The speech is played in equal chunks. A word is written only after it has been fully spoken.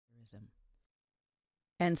enthusiasm.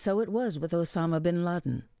 And so it was with Osama bin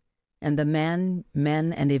Laden, and the men,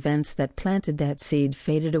 and events that planted that seed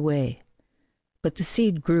faded away. But the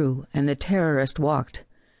seed grew, and the terrorist walked,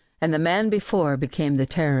 and the man before became the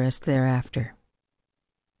terrorist thereafter.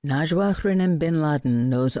 Najwa bin Laden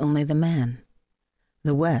knows only the man.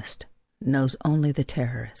 The West knows only the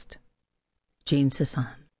terrorist. Jean Sasson.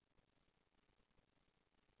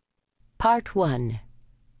 Part 1.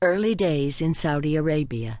 Early Days in Saudi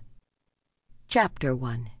Arabia. Chapter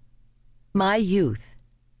 1. My Youth.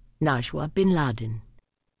 Najwa bin Laden.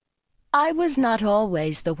 I was not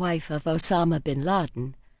always the wife of Osama bin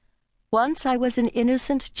Laden. Once I was an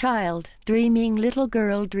innocent child, dreaming little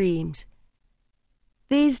girl dreams.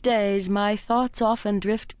 These days my thoughts often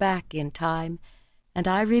drift back in time, and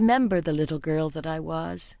I remember the little girl that I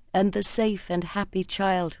was, and the safe and happy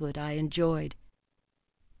childhood I enjoyed.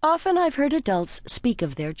 Often I've heard adults speak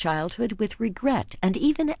of their childhood with regret and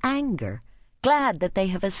even anger, glad that they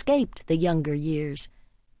have escaped the younger years.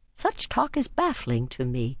 Such talk is baffling to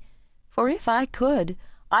me, for if I could,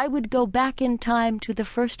 I would go back in time to the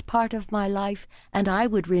first part of my life, and I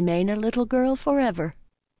would remain a little girl forever.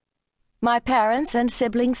 My parents and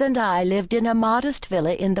siblings and I lived in a modest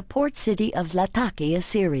villa in the port city of Latakia,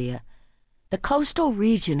 Syria. The coastal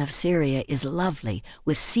region of Syria is lovely,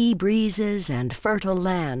 with sea breezes and fertile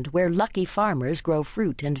land where lucky farmers grow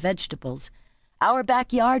fruit and vegetables. Our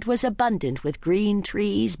backyard was abundant with green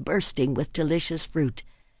trees bursting with delicious fruit.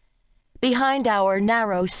 Behind our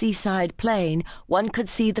narrow seaside plain, one could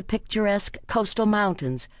see the picturesque coastal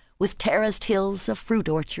mountains with terraced hills of fruit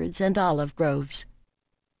orchards and olive groves.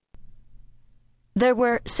 There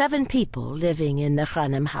were 7 people living in the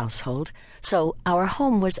Khanem household, so our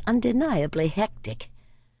home was undeniably hectic.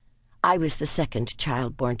 I was the second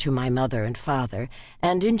child born to my mother and father,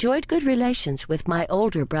 and enjoyed good relations with my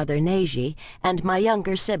older brother Neji and my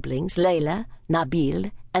younger siblings Leila,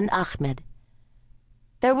 Nabil, and Ahmed.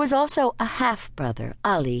 There was also a half-brother,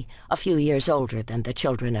 Ali, a few years older than the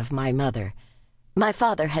children of my mother. My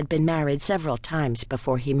father had been married several times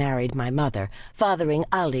before he married my mother, fathering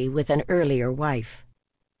Ali with an earlier wife.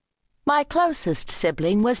 My closest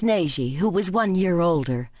sibling was Neji, who was 1 year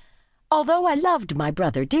older. Although I loved my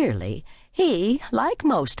brother dearly, he, like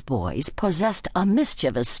most boys, possessed a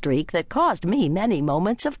mischievous streak that caused me many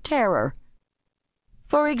moments of terror.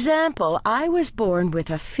 For example, I was born with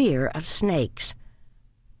a fear of snakes.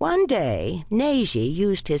 One day, Neji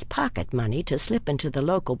used his pocket money to slip into the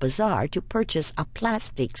local bazaar to purchase a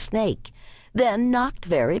plastic snake, then knocked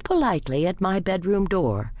very politely at my bedroom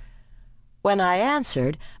door. When I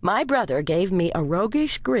answered, my brother gave me a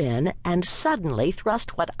roguish grin and suddenly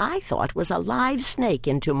thrust what I thought was a live snake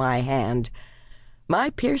into my hand. My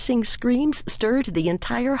piercing screams stirred the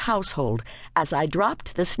entire household as I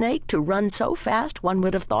dropped the snake to run so fast one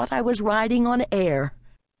would have thought I was riding on air.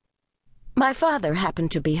 My father happened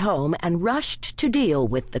to be home and rushed to deal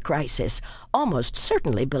with the crisis, almost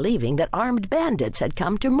certainly believing that armed bandits had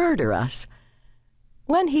come to murder us.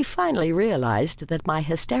 When he finally realized that my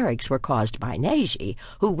hysterics were caused by Neji,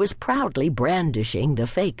 who was proudly brandishing the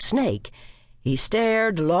fake snake, he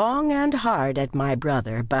stared long and hard at my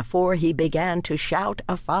brother before he began to shout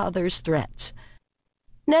a father's threats.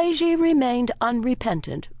 Neji remained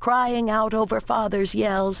unrepentant, crying out over father's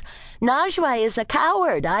yells, "Najwa is a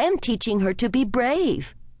coward. I am teaching her to be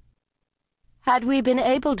brave." Had we been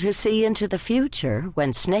able to see into the future,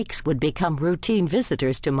 when snakes would become routine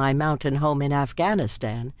visitors to my mountain home in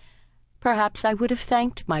Afghanistan, perhaps I would have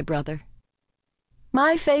thanked my brother.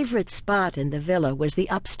 My favorite spot in the villa was the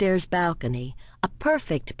upstairs balcony, a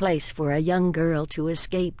perfect place for a young girl to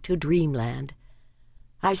escape to dreamland.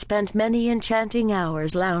 I spent many enchanting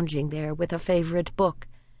hours lounging there with a favorite book.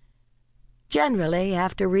 Generally,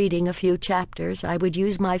 after reading a few chapters, I would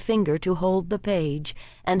use my finger to hold the page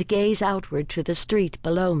and gaze outward to the street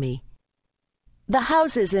below me. The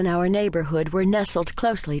houses in our neighborhood were nestled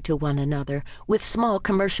closely to one another, with small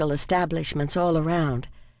commercial establishments all around.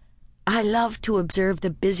 I loved to observe the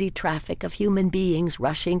busy traffic of human beings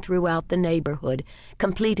rushing throughout the neighborhood,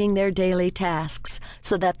 completing their daily tasks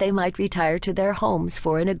so that they might retire to their homes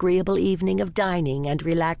for an agreeable evening of dining and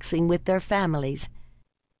relaxing with their families.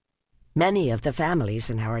 Many of the families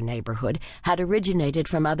in our neighborhood had originated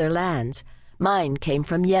from other lands. Mine came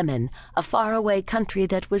from Yemen, a faraway country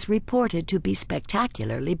that was reported to be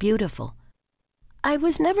spectacularly beautiful. I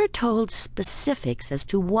was never told specifics as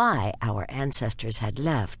to why our ancestors had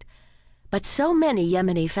left, but so many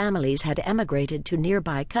Yemeni families had emigrated to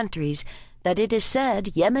nearby countries that it is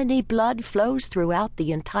said Yemeni blood flows throughout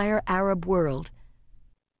the entire Arab world.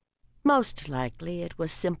 Most likely it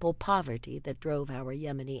was simple poverty that drove our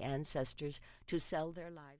Yemeni ancestors to sell their lives.